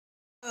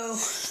Oh,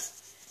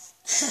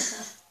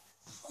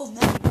 oh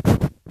man.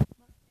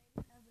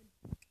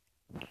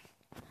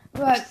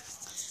 Right,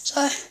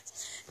 so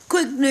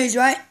quick news,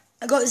 right?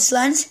 I got this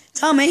lens.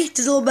 Tell me,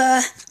 does all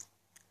bear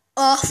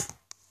off,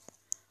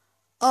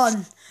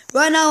 on?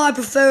 Right now I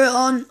prefer it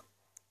on,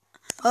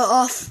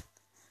 off.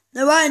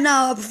 No, right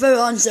now I prefer it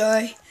on,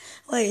 sorry.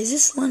 Wait, is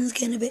this lens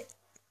getting a bit...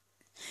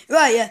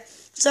 Right, yeah.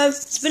 So,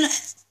 it's been a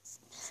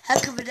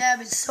heck of a day. I've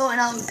been sorting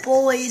out with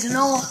boys and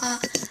all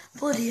that.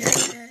 Bloody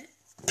heck, yeah.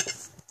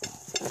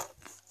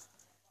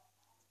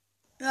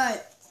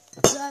 Right,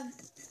 so I've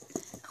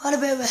had a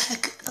bit of a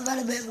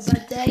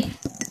bad day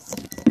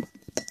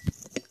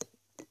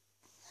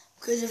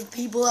because of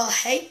people I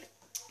hate.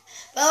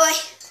 By the way,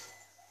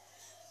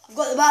 I've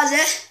got the bars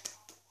here.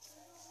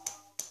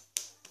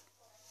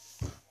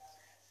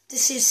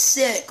 This is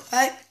sick,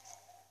 right?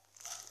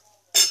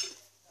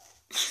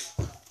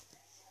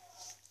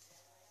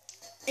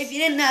 If you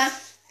didn't know, I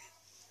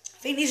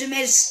think these are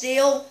made of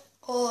steel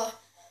or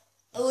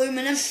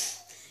aluminium.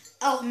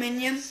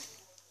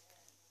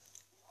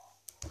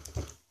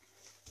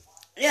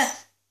 Yeah,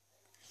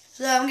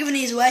 so I'm giving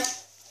these away.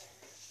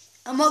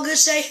 I'm not going to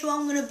say who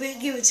I'm going to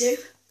give it to,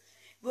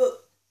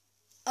 but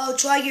I'll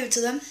try to give it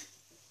to them.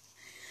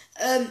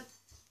 I'm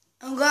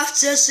going to have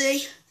to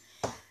see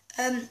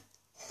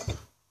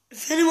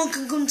if anyone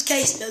can come to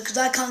Caister, because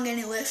I can't get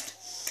any lift.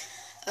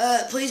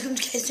 Please come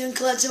to Caister and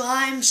collect them.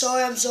 I'm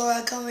sorry, I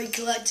can't really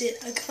collect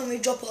it. I can't really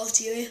drop it off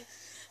to you.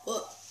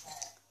 But,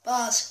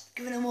 bars,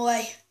 giving them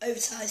away,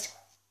 oversized.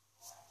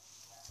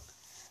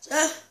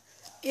 So,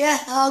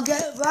 yeah, I'll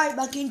get right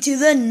back into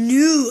the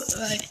new.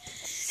 Right.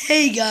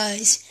 Hey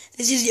guys,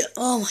 this is your,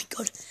 oh my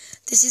god,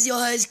 this is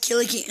your host,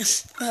 Killer King.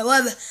 Right,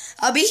 whatever.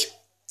 I'll be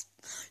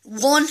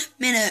 1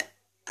 minute.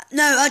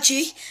 No,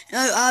 actually,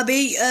 no, I'll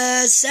be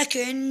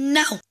second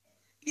now.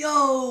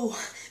 Yo,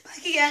 back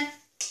again.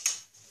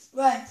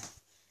 Right,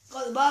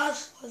 got the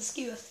bars, got the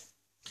skewer.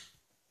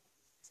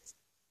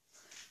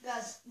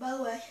 Guys, by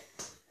the way,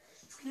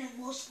 it's gonna have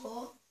more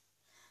sport.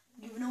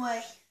 I'm giving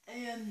away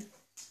a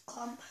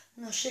clamp,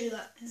 and I'll show you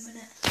that in a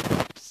minute.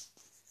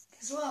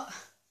 Guess what?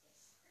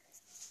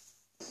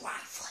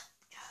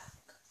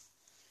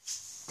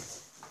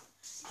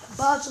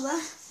 Bars are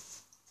there.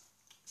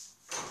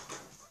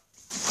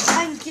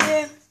 Thank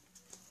you.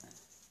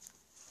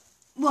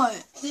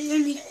 What? The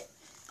only...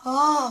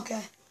 Oh,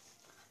 okay.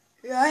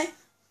 Right?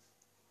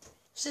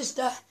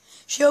 Sister,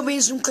 she'll be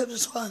in some clips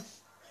as well.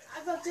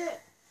 I got it.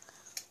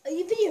 Are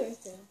you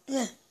videoing them?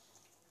 Yeah.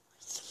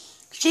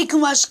 She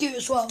can ride scooter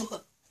as well,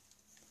 but...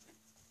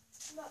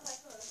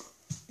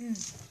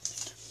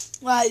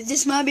 Right,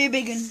 this might be a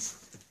big one.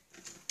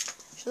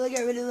 Shall I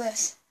get rid of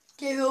this?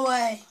 Give it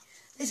away.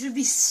 This would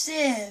be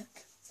sick.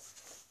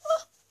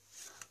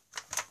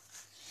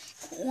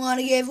 Want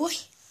to give away?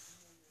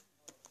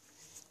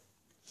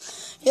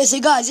 Yeah, so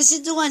guys, this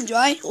is the lens,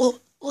 right? Well,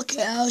 look at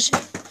it. I'll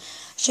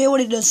show you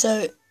what it does.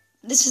 So,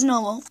 this is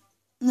normal.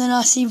 And then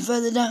I see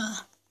further down.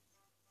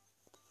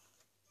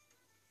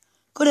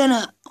 Good in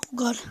it. Oh,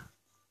 God.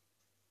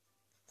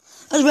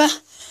 That's right.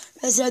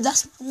 So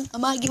that's... I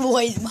might give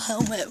away my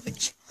helmet,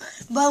 which...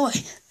 By the way...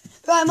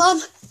 Right,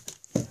 Mum?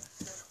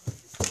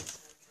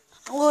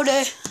 I will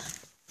do.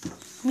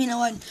 I mean, I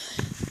won't.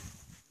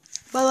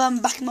 By the way,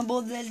 I'm back in my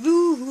board there.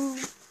 Woo-hoo.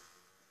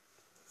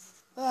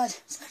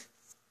 Right, so...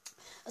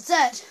 I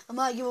said I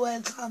might give away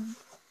a clamp.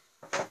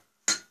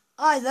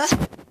 Either...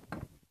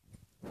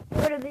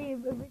 What are the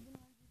original...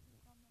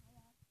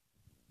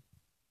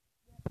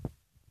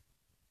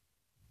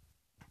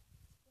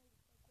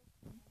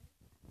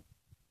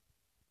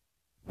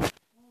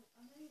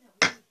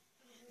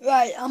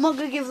 Right, I'm not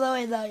going to give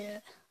away that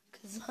yet.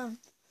 Because,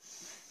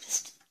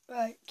 just,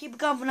 right, keep it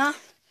calm for now.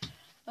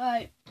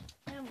 Right,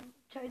 I haven't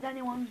chose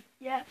anyone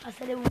yet. I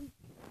said it was.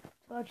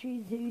 So I'll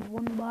choose who's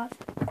won the bars.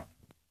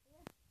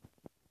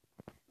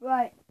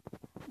 Right,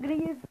 I'm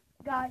going to give,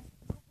 guys,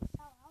 a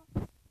shout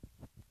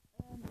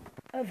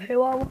out of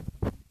who I want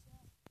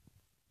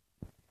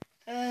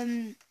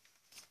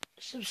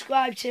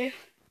subscribe to.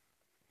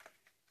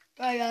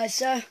 Right, guys,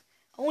 so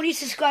I want you to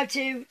subscribe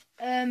to,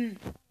 hang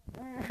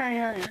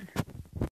on.